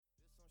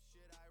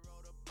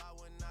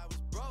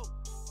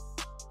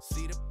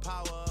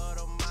power of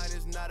the mind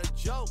is not a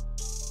joke.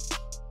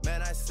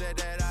 Man, I said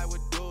that I would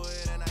do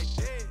it and I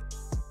did.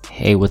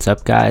 Hey, what's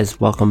up,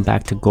 guys? Welcome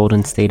back to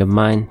Golden State of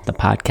Mind, the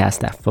podcast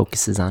that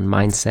focuses on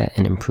mindset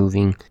and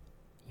improving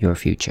your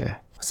future.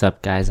 What's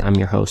up, guys? I'm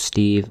your host,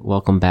 Steve.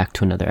 Welcome back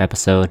to another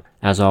episode.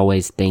 As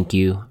always, thank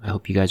you. I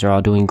hope you guys are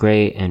all doing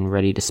great and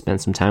ready to spend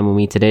some time with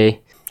me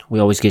today. We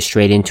always get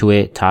straight into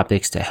it,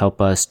 topics to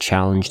help us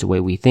challenge the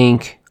way we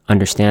think,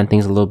 understand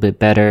things a little bit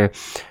better,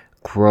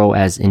 grow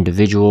as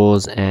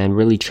individuals, and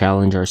really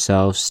challenge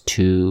ourselves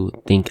to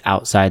think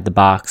outside the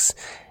box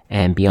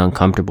and be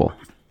uncomfortable.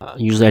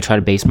 Usually I try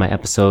to base my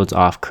episodes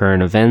off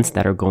current events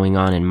that are going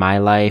on in my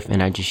life,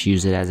 and I just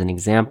use it as an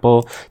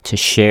example to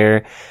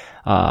share,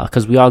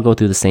 because we all go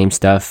through the same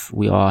stuff.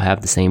 We all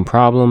have the same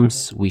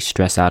problems. We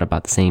stress out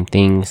about the same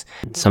things.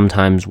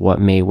 Sometimes what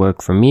may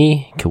work for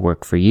me could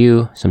work for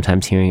you.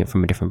 Sometimes hearing it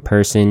from a different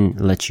person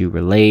lets you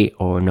relate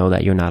or know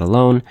that you're not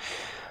alone.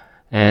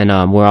 And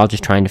we're all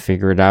just trying to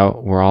figure it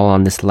out. We're all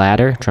on this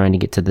ladder trying to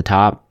get to the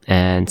top,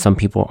 and some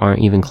people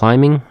aren't even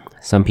climbing.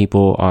 Some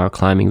people are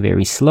climbing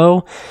very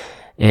slow,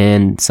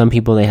 and some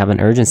people, they have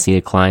an urgency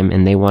to climb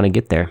and they want to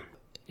get there.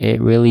 It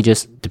really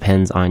just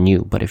depends on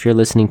you. But if you're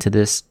listening to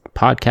this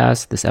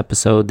podcast, this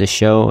episode, this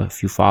show,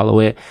 if you follow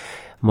it,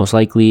 most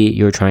likely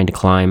you're trying to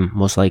climb.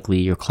 Most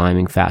likely you're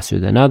climbing faster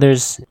than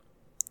others.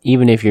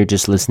 Even if you're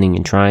just listening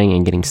and trying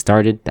and getting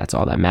started, that's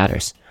all that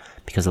matters,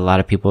 because a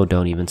lot of people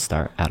don't even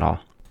start at all.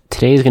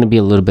 Today is going to be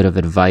a little bit of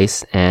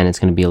advice, and it's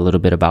going to be a little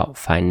bit about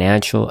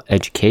financial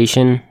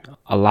education.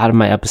 A lot of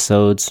my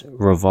episodes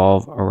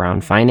revolve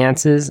around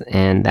finances,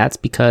 and that's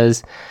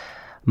because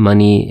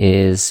money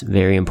is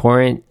very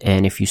important.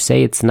 And if you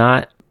say it's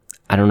not,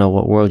 I don't know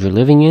what world you're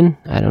living in.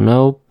 I don't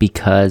know,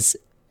 because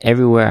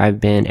everywhere I've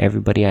been,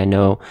 everybody I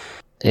know,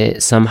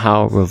 it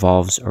somehow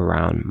revolves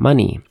around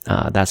money.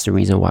 That's the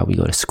reason why we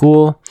go to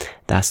school.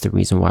 That's the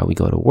reason why we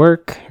go to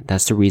work.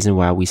 That's the reason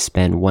why we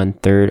spend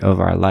 1/3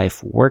 of our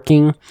life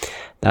working.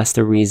 That's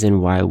the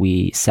reason why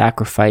we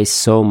sacrifice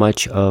so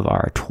much of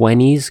our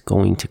 20s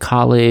going to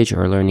college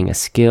or learning a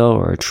skill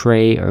or a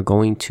trade or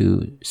going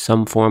to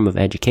some form of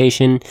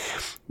education.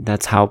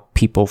 That's how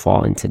people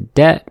fall into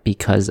debt,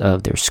 because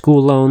of their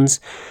school loans.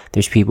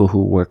 There's people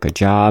who work a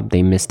job,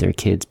 they miss their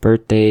kids'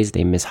 birthdays,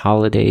 they miss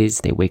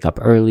holidays, they wake up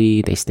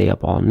early, they stay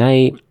up all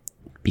night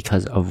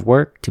because of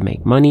work to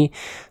make money.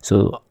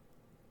 So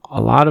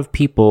a lot of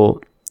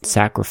people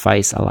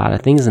sacrifice a lot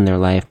of things in their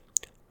life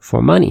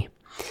for money.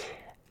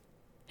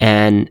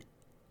 And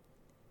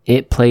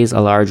it plays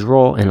a large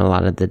role in a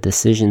lot of the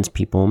decisions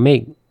people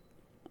make.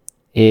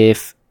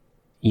 If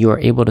you're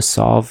able to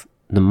solve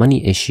the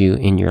money issue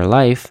in your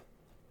life,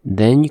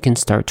 then you can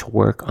start to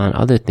work on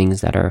other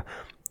things that are,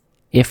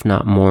 if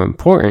not more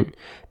important,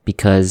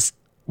 because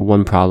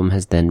one problem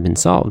has then been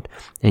solved,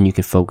 and you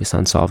can focus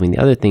on solving the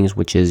other things,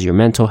 which is your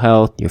mental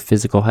health, your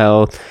physical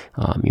health,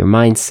 your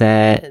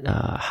mindset,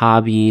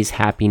 hobbies,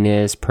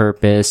 happiness,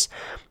 purpose.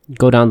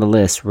 Go down the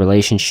list: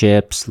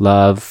 relationships,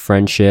 love,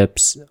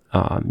 friendships.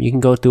 You can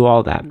go through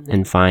all that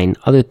and find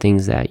other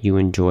things that you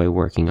enjoy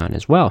working on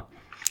as well.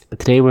 But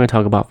today we're going to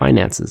talk about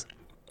finances.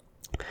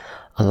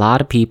 A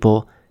lot of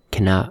people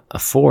cannot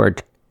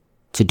afford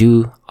to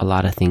do a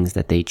lot of things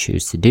that they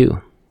choose to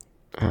do.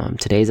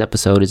 Today's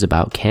episode is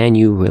about, can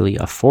you really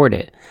afford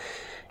it?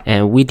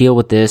 And we deal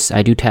with this.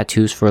 I do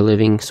tattoos for a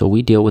living, so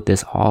we deal with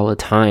this all the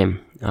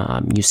time.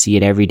 You see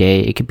it every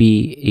day. It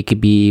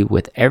could be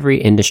with every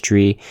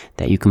industry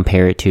that you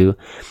compare it to.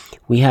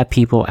 We have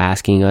people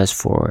asking us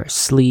for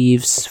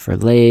sleeves, for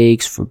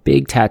legs, for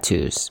big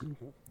tattoos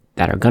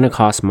that are going to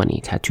cost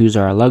money. Tattoos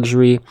are a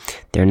luxury.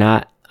 They're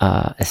not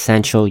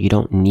essential. You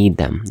don't need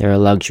them. They're a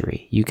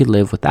luxury. You could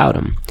live without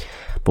them.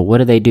 But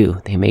what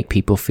do? They make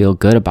people feel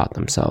good about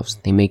themselves.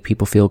 They make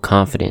people feel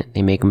confident.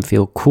 They make them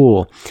feel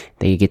cool.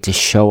 They get to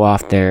show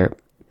off their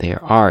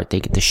art.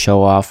 They get to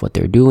show off what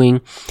they're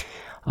doing.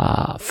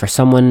 For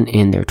someone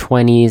in their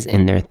 20s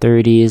and their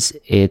 30s,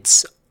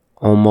 it's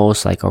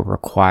almost like a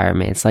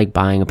requirement. It's like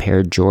buying a pair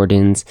of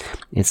Jordans.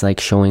 It's like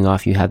showing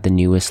off you have the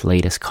newest,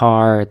 latest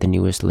car, the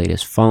newest,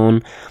 latest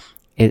phone.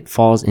 It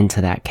falls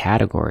into that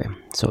category.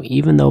 So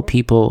even though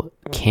people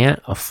can't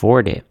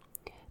afford it,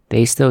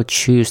 they still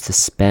choose to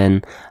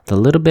spend the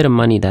little bit of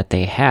money that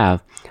they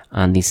have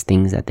on these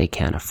things that they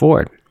can't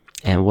afford.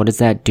 And what does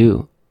that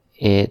do?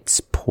 It's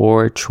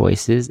poor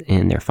choices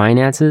in their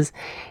finances,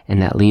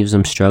 and that leaves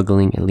them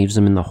struggling. It leaves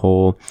them in the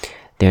hole.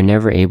 They're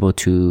never able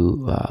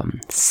to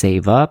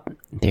save up.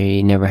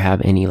 They never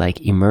have any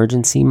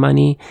emergency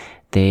money.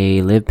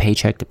 They live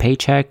paycheck to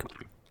paycheck.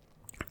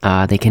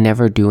 They can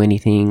never do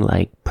anything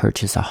like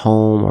purchase a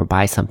home or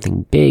buy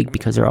something big,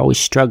 because they're always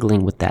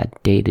struggling with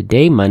that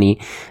day-to-day money,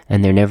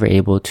 and they're never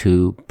able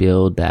to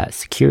build that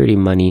security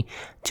money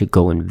to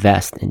go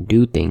invest and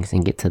do things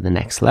and get to the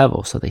next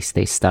level. So they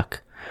stay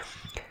stuck.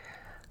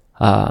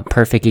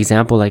 Perfect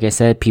example, like I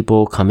said,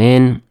 people come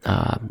in,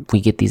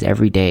 we get these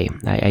every day.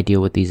 I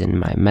deal with these in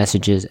my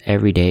messages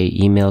every day,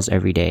 emails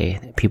every day.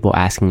 People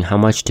asking how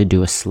much to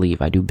do a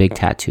sleeve. I do big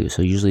tattoos,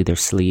 so usually they're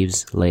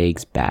sleeves,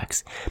 legs,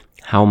 backs.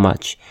 How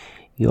much?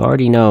 You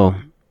already know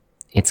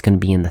it's going to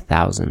be in the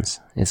thousands.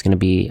 It's going to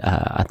be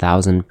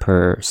 1,000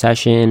 per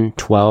session,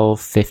 12,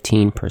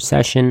 15 per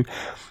session,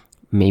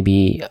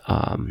 maybe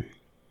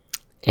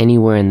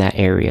anywhere in that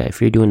area.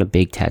 If you're doing a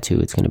big tattoo,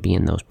 it's going to be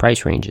in those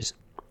price ranges.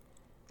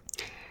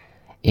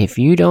 If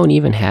you don't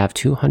even have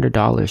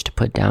 $200 to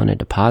put down a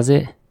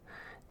deposit,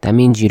 that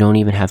means you don't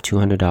even have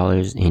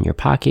 $200 in your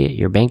pocket,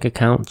 your bank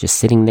account, just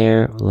sitting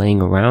there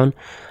laying around.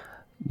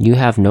 You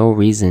have no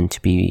reason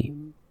to be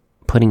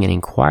putting an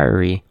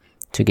inquiry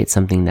to get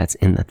something that's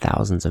in the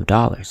thousands of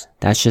dollars.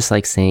 That's just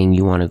like saying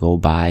you want to go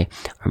buy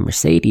a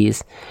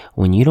Mercedes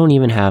when you don't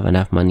even have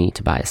enough money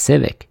to buy a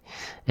Civic,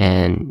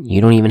 and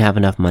you don't even have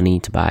enough money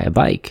to buy a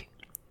bike.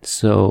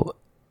 So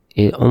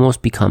it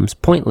almost becomes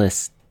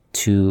pointless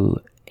to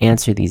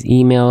answer these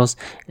emails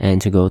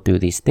and to go through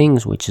these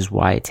things, which is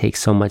why it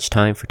takes so much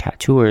time for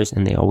tattooers.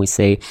 And they always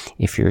say,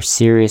 if you're a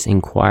serious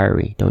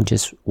inquiry, don't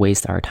just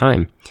waste our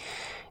time.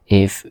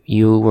 If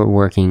you were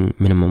working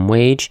minimum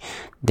wage,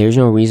 there's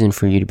no reason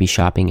for you to be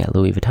shopping at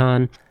Louis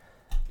Vuitton.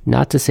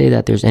 Not to say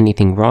that there's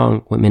anything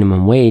wrong with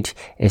minimum wage,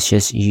 it's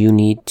just you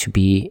need to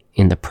be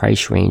in the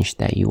price range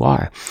that you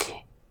are.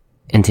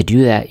 And to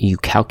do that, you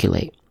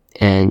calculate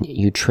and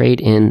you trade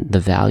in the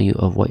value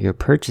of what you're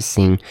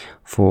purchasing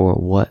for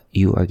what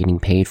you are getting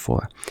paid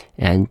for.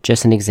 And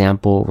just an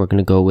example, we're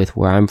going to go with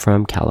where I'm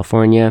from,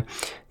 California.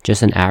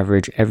 Just an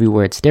average,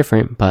 everywhere it's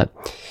different, but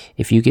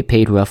if you get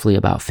paid roughly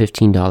about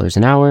 $15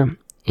 an hour,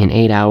 in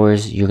 8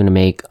 hours, you're going to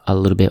make a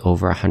little bit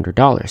over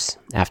 $100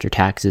 after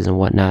taxes and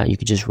whatnot. You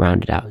could just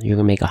round it out. You're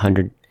going to make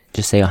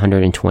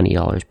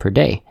 $120 per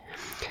day.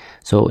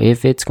 So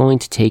if it's going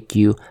to take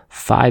you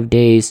 5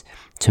 days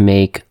to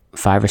make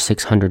 $500 or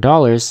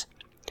 $600,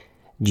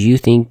 do you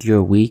think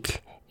your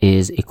week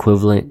is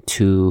equivalent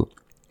to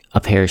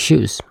a pair of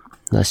shoes?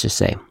 Let's just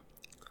say.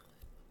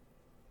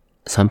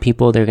 Some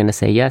people, they're going to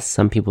say yes.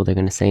 Some people, they're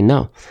going to say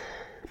no.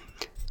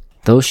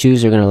 Those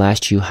shoes are going to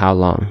last you how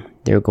long?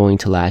 They're going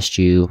to last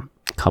you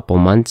a couple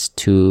months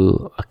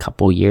to a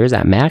couple years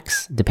at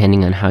max,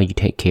 depending on how you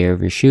take care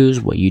of your shoes,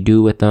 what you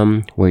do with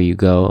them, where you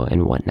go,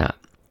 and whatnot.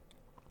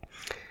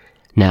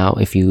 Now,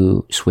 if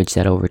you switch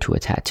that over to a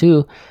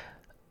tattoo,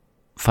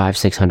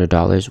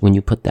 $500-$600, when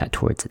you put that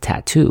towards a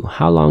tattoo,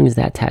 how long is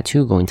that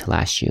tattoo going to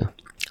last you?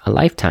 A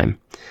lifetime.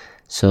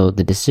 So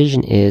the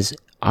decision is,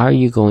 are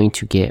you going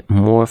to get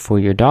more for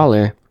your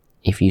dollar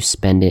if you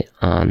spend it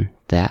on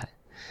that?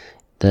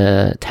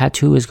 The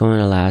tattoo is going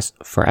to last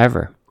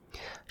forever.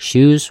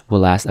 Shoes will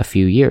last a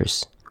few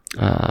years.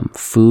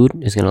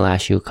 Food is going to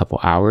last you a couple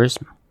hours.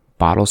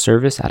 Bottle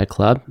service at a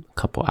club, a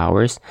couple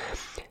hours.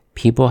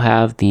 People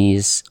have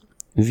these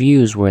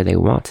views where they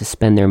want to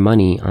spend their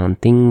money on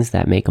things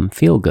that make them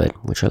feel good,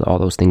 which are all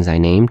those things I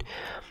named.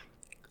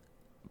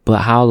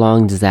 But how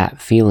long does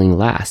that feeling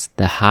last?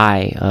 The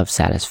high of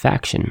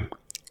satisfaction.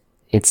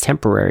 It's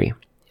temporary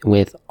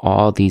with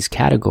all these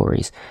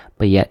categories,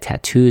 but yet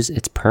tattoos,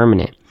 it's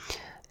permanent.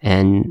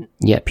 And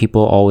yet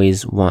people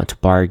always want to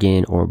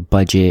bargain or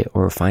budget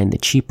or find the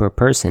cheaper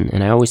person.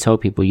 And I always tell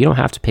people, you don't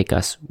have to pick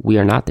us. We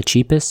are not the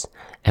cheapest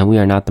and we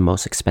are not the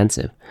most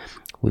expensive.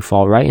 We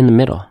fall right in the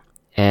middle.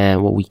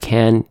 And what we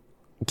can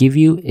give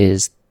you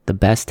is the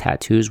best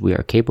tattoos we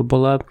are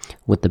capable of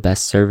with the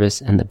best service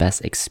and the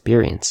best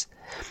experience.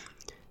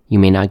 You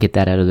may not get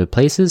that at other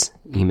places.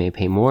 You may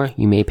pay more,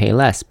 you may pay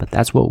less, but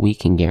that's what we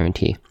can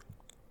guarantee.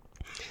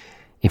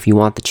 If you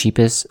want the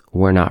cheapest,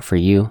 we're not for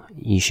you.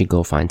 You should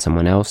go find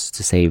someone else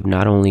to save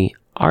not only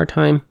our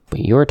time, but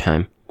your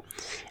time.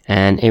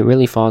 And it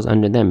really falls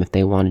under them if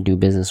they want to do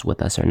business with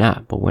us or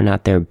not. But we're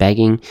not there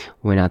begging.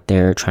 We're not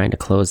there trying to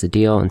close the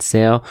deal and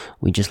sale.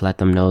 We just let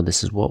them know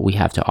this is what we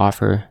have to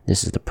offer.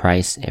 This is the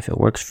price. If it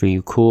works for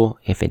you, cool.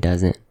 If it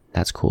doesn't,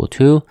 that's cool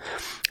too.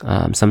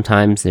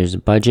 Sometimes there's a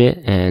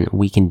budget and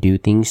we can do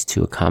things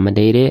to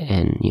accommodate it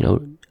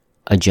and,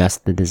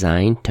 adjust the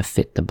design to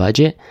fit the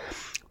budget.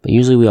 But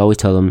usually we always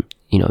tell them,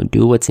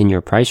 do what's in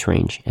your price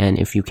range. And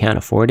if you can't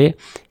afford it,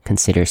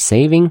 consider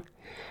saving,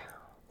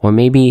 or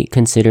maybe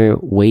consider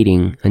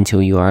waiting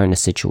until you are in a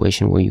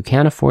situation where you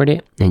can afford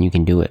it and you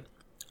can do it.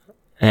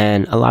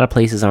 And a lot of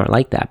places aren't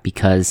like that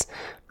because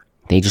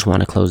they just want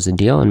to close the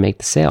deal and make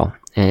the sale.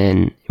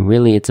 And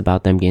really it's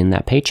about them getting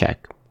that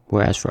paycheck.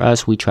 Whereas for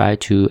us, we try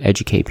to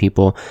educate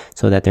people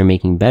so that they're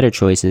making better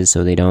choices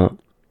so they don't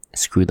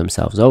screw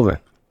themselves over.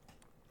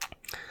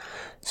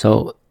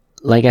 So,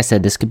 like I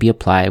said, this could be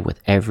applied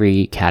with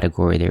every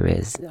category there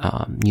is.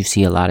 You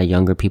see a lot of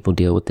younger people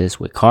deal with this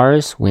with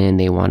cars when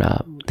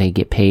they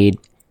get paid,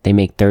 they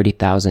make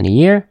 $30,000 a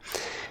year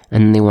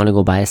and they want to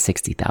go buy a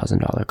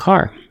 $60,000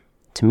 car.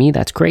 To me,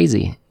 that's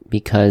crazy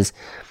because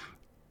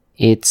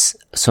it's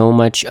so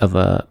much of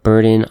a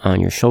burden on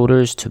your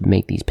shoulders to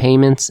make these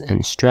payments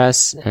and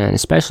stress. And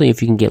especially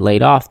if you can get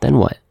laid off, then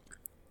what?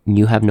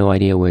 You have no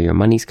idea where your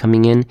money's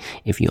coming in.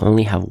 If you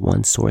only have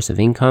one source of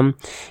income,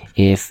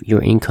 if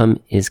your income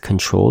is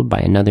controlled by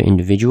another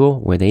individual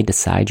where they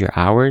decide your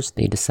hours,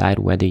 they decide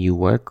whether you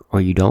work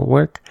or you don't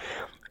work.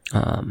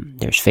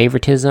 There's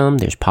favoritism,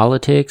 there's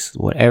politics,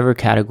 whatever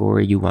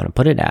category you want to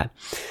put it at.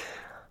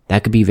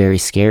 That could be very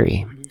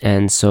scary.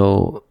 And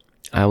so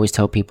I always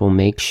tell people,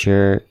 make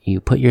sure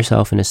you put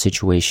yourself in a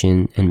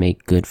situation and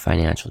make good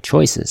financial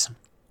choices.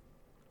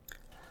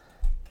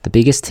 The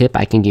biggest tip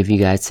I can give you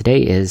guys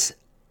today is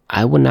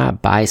I would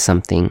not buy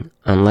something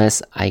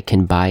unless I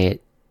can buy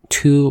it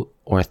 2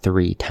 or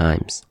 3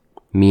 times.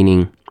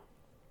 Meaning,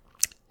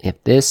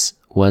 if this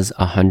was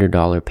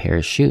 $100 pair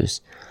of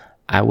shoes,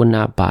 I would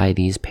not buy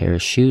these pair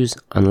of shoes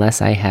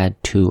unless I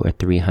had $200 or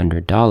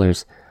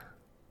 $300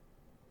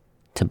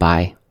 to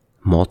buy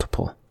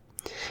multiple.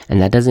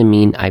 And that doesn't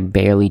mean I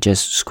barely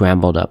just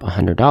scrambled up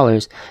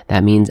 $100.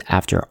 That means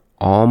after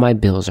all my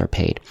bills are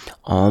paid,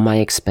 all my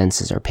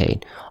expenses are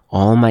paid,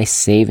 all my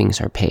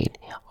savings are paid,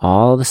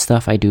 all the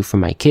stuff I do for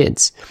my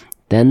kids,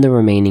 then the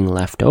remaining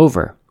left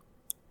over,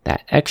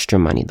 that extra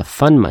money, the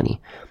fun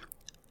money,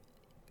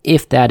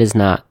 if that is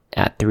not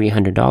at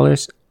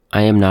 $300,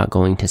 I am not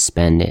going to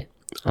spend it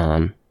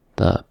on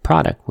the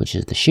product, which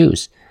is the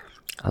shoes.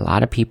 A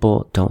lot of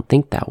people don't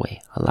think that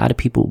way. A lot of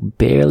people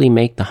barely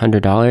make the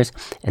 $100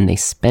 and they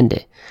spend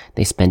it.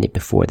 They spend it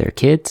before their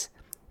kids.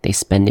 They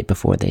spend it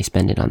before they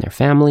spend it on their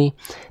family.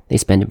 They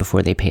spend it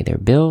before they pay their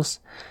bills.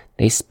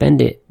 They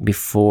spend it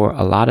before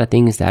a lot of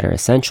things that are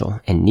essential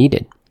and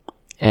needed.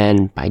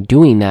 And by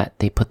doing that,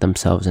 they put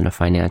themselves in a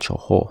financial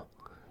hole.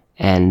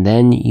 And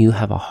then you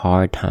have a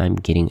hard time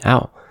getting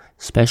out,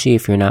 especially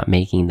if you're not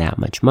making that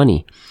much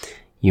money.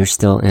 You're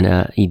still in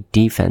a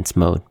defense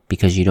mode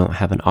because you don't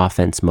have an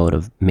offense mode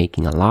of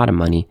making a lot of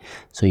money.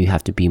 So you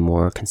have to be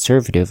more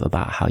conservative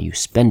about how you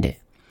spend it.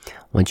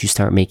 Once you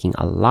start making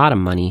a lot of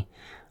money,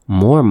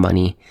 more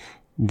money,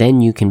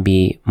 then you can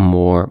be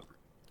more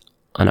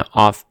on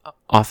an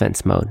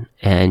offense mode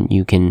and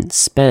you can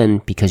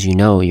spend because you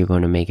know you're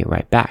going to make it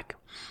right back.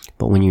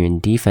 But when you're in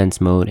defense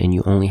mode and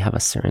you only have a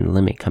certain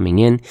limit coming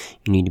in,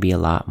 you need to be a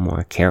lot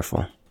more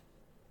careful.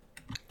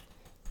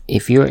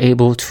 If you're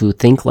able to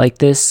think like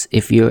this,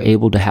 if you're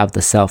able to have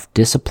the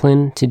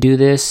self-discipline to do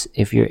this,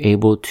 if you're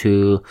able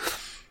to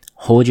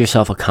hold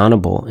yourself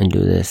accountable and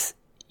do this,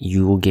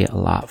 you will get a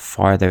lot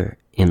farther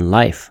in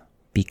life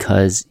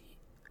because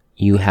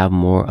you have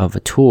more of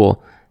a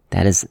tool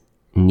that is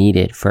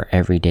needed for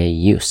everyday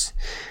use.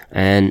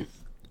 And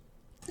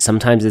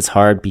sometimes it's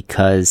hard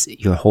because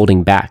you're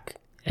holding back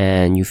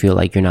and you feel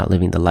like you're not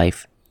living the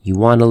life you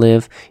want to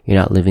live. You're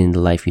not living the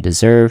life you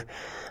deserve.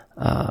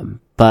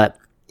 But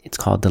it's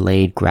called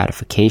delayed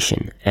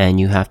gratification, and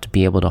you have to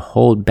be able to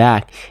hold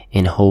back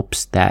in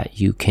hopes that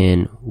you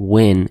can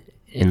win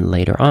in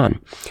later on.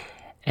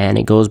 And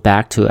it goes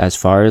back to as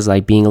far as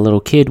like being a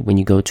little kid when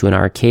you go to an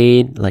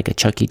arcade, like a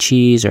Chuck E.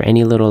 Cheese or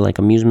any little like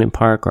amusement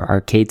park or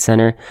arcade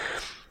center.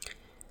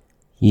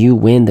 You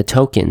win the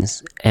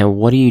tokens, and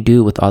what do you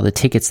do with all the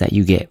tickets that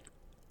you get?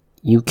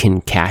 You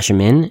can cash them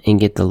in and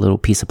get the little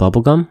piece of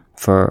bubble gum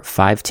for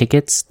 5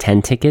 tickets,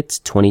 10 tickets,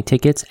 20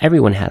 tickets.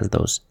 Everyone has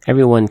those.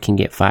 Everyone can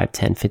get 5,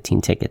 10, 15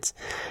 tickets.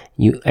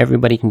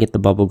 Everybody can get the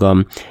bubble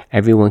gum.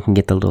 Everyone can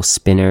get the little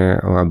spinner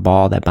or a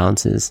ball that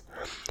bounces.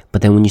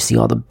 But then when you see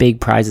all the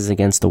big prizes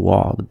against the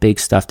wall, the big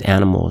stuffed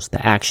animals,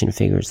 the action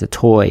figures, the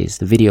toys,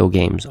 the video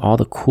games, all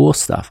the cool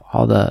stuff,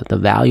 all the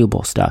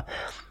valuable stuff,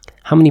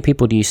 how many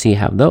people do you see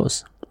have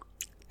those?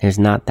 There's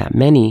not that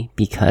many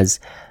because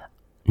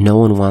no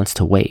one wants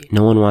to wait.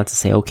 No one wants to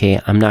say, okay,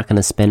 I'm not going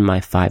to spend my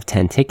 5,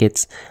 10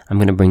 tickets. I'm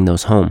going to bring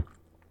those home.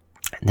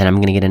 Then I'm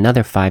going to get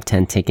another 5,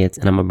 10 tickets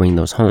and I'm going to bring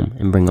those home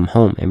and bring them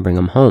home and bring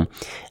them home.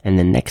 And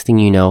then next thing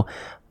you know,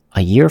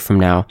 a year from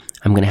now,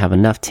 I'm going to have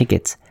enough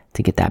tickets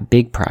to get that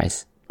big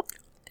prize.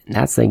 And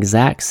that's the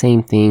exact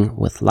same thing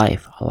with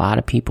life. A lot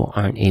of people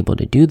aren't able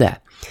to do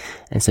that.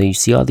 And so you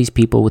see all these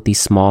people with these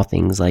small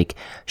things like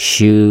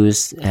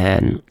shoes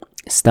and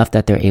stuff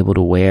that they're able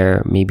to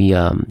wear, maybe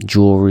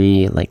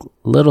jewelry, like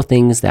little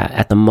things that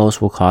at the most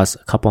will cost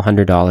a couple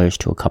 $100s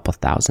to a couple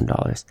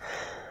 $1,000.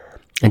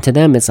 And to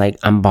them, it's like,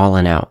 I'm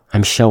balling out.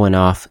 I'm showing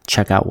off.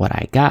 Check out what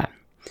I got.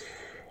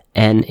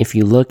 And if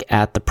you look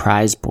at the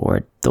prize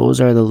board,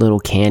 those are the little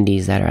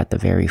candies that are at the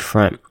very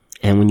front.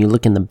 And when you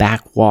look in the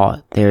back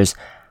wall, there's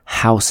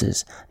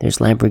houses, there's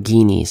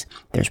Lamborghinis,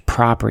 there's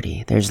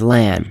property, there's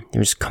land,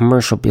 there's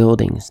commercial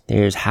buildings,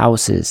 there's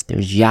houses,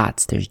 there's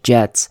yachts, there's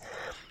jets.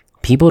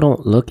 People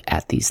don't look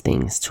at these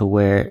things to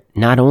where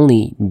not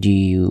only do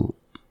you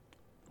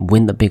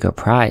win the bigger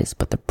prize,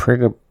 but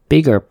the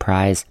bigger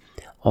prize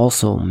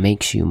also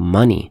makes you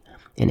money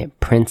and it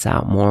prints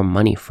out more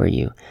money for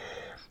you.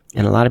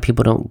 And a lot of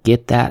people don't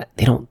get that.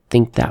 They don't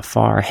think that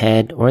far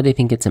ahead, or they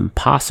think it's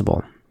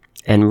impossible.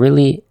 And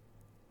really,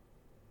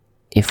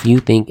 if you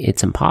think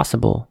it's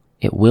impossible,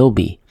 it will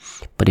be.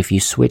 But if you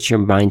switch your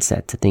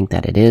mindset to think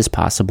that it is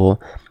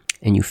possible,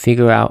 and you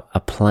figure out a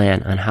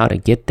plan on how to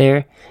get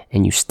there,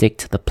 and you stick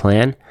to the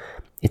plan,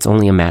 it's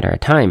only a matter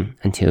of time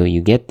until you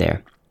get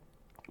there.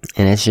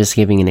 And it's just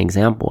giving an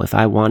example. If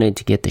I wanted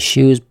to get the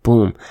shoes,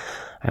 boom,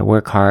 I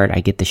work hard, I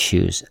get the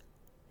shoes.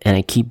 And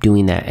I keep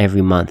doing that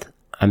every month.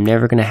 I'm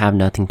never going to have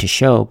nothing to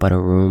show but a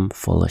room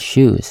full of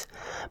shoes.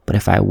 But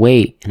if I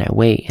wait and I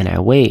wait and I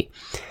wait,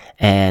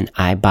 and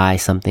I buy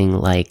something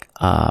like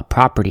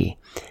property,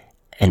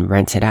 and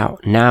rent it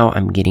out. Now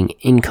I'm getting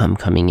income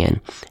coming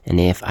in. And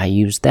if I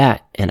use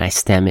that and I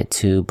stem it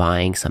to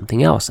buying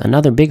something else,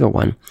 another bigger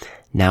one,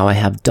 now I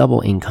have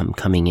double income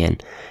coming in.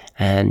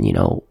 And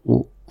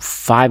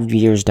 5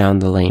 years down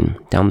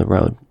the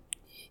road,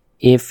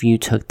 if you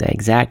took the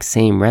exact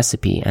same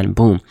recipe and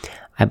boom,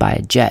 I buy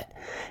a jet.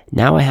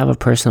 Now I have a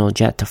personal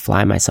jet to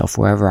fly myself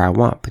wherever I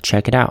want. But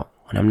check it out.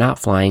 When I'm not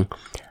flying,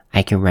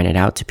 I can rent it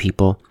out to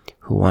people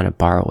who want to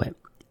borrow it.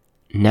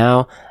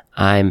 Now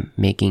I'm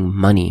making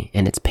money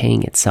and it's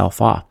paying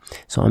itself off.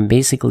 So I'm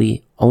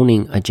basically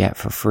owning a jet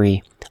for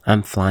free.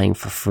 I'm flying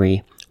for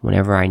free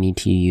whenever I need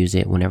to use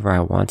it, whenever I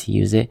want to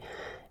use it.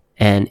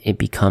 And it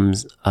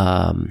becomes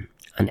an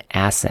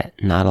asset,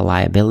 not a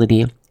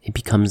liability. It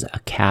becomes a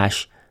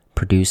cash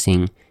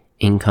producing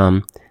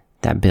income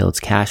that builds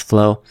cash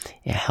flow.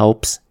 It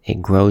helps,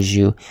 it grows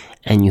you,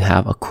 and you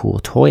have a cool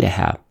toy to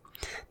have.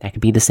 That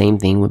could be the same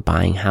thing with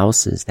buying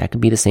houses. That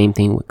could be the same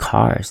thing with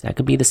cars. That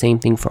could be the same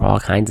thing for all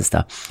kinds of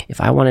stuff.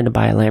 If I wanted to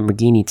buy a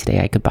Lamborghini today,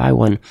 I could buy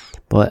one,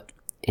 but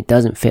it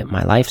doesn't fit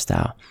my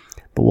lifestyle.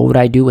 But what would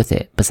I do with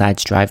it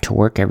besides drive to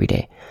work every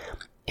day?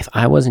 If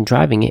I wasn't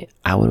driving it,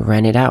 I would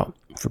rent it out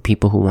for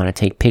people who want to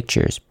take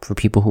pictures, for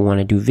people who want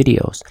to do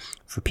videos,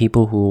 for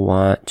people who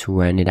want to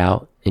rent it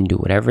out and do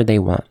whatever they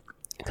want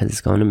because it's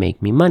going to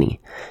make me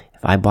money. If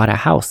I bought a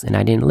house and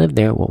I didn't live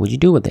there, what would you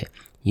do with it?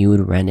 You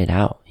would rent it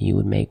out. You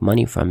would make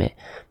money from it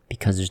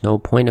because there's no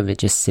point of it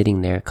just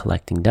sitting there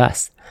collecting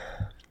dust.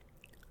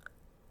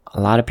 A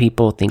lot of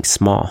people think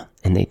small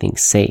and they think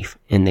safe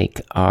and they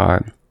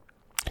are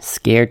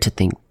scared to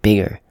think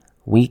bigger.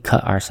 We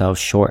cut ourselves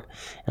short,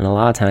 and a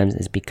lot of times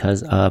it's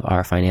because of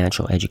our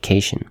financial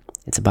education.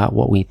 It's about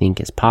what we think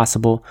is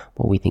possible,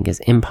 what we think is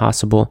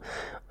impossible,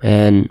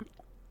 and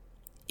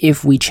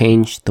if we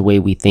change the way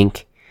we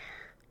think,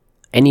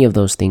 any of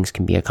those things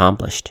can be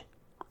accomplished.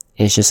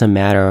 It's just a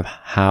matter of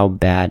how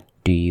bad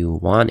do you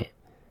want it,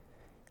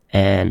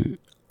 and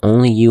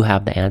only you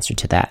have the answer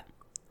to that.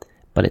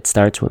 But it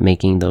starts with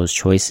making those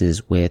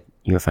choices with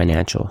your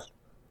financials,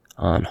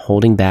 on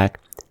holding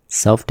back,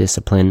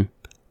 self-discipline,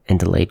 and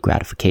delayed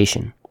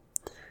gratification.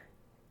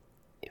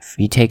 If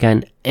you take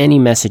on any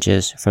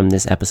messages from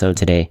this episode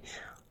today,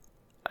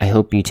 I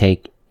hope you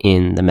take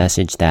in the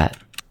message that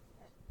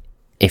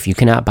if you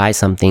cannot buy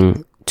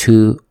something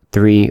 2,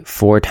 3,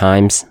 4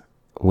 times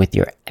with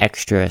your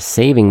extra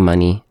saving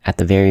money at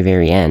the very,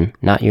 very end,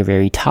 not your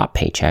very top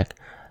paycheck,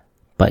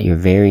 but your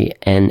very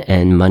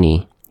end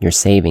money, your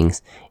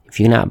savings, if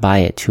you cannot buy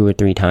it 2 or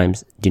 3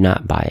 times, do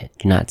not buy it.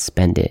 Do not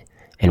spend it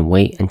and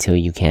wait until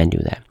you can do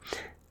that.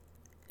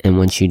 And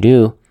once you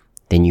do,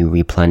 then you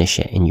replenish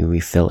it and you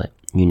refill it.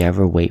 You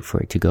never wait for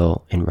it to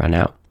go and run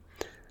out.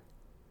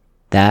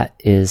 That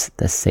is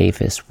the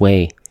safest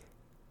way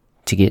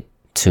to get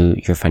to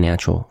your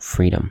financial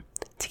freedom,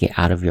 to get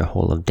out of your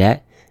hole of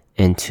debt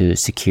and to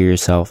secure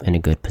yourself in a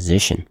good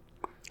position.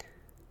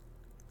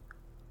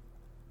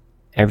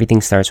 Everything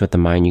starts with the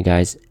mind, you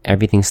guys.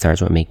 Everything starts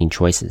with making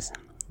choices.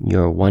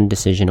 You're one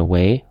decision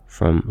away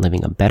from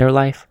living a better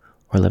life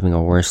or living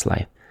a worse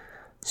life.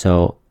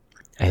 So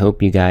I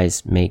hope you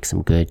guys make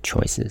some good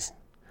choices.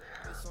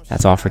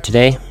 That's all for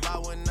today.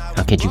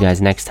 I'll catch you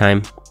guys next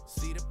time.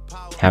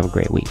 Have a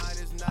great week.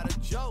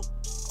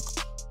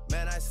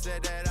 Man, I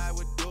said that